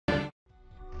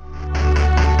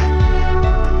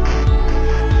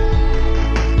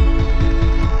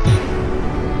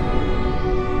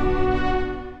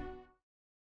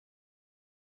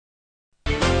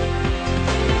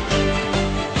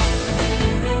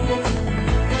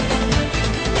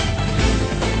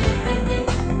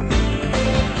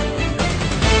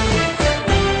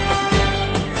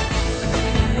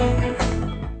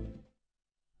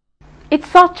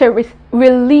such a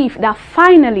relief that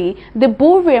finally the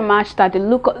bull reemerged at the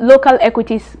local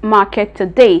equities market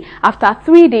today after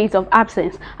 3 days of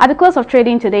absence. At the close of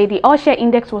trading today, the all-share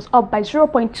index was up by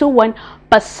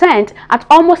 0.21% at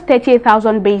almost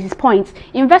 38,000 basis points.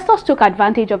 Investors took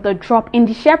advantage of the drop in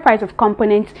the share price of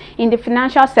components in the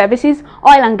financial services,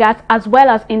 oil and gas, as well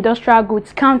as industrial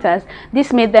goods counters.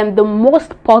 This made them the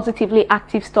most positively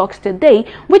active stocks today,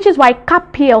 which is why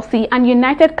CAP PLC and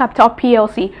United Capital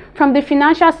PLC from the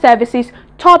financial services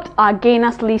topped our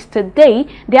gainers list today.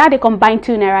 They had a combined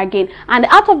 2 naira gain, and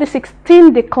out of the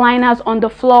 16 decliners on the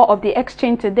floor of the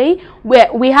exchange today,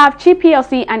 where we have Chi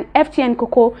PLC and FTN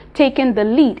Cocoa taking the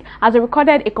lead as they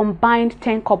recorded a combined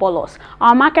 10 kobo loss.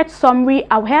 Our market summary,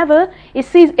 however, it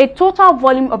sees a total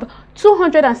volume of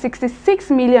 266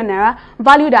 million naira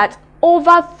valued at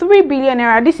over 3 billion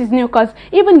naira. This is new because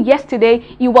even yesterday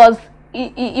it was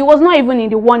not even in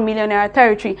the 1 million naira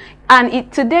territory,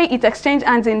 and today it exchanged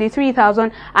hands in the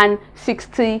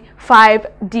 3,065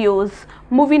 deals.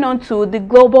 Moving on to the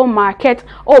global market.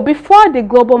 Before the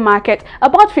global market,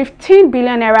 about 15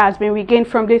 billion naira has been regained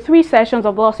from the 3 sessions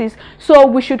of losses, so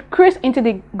we should cruise into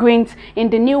the greens in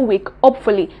the new week,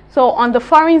 hopefully. So on the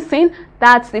foreign scene,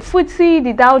 that's the FTSE,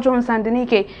 the Dow Jones and the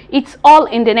Nikkei, it's all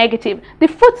in the negative. The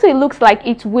FTSE looks like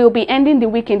it will be ending the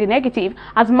week in the negative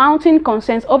as mounting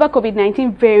concerns over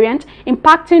COVID-19 variant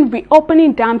impacting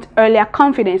reopening damped earlier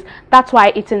confidence. That's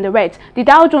why it's in the red. The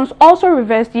Dow Jones also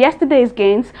reversed yesterday's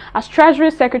gains as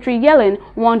Treasury Secretary Yellen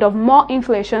warned of more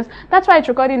inflation. That's why it's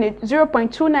recording a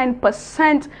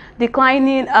 0.29%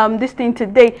 declining this thing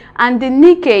today. And the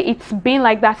Nikkei, it's been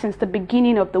like that since the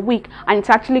beginning of the week, and it's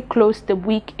actually closed the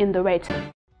week in the red.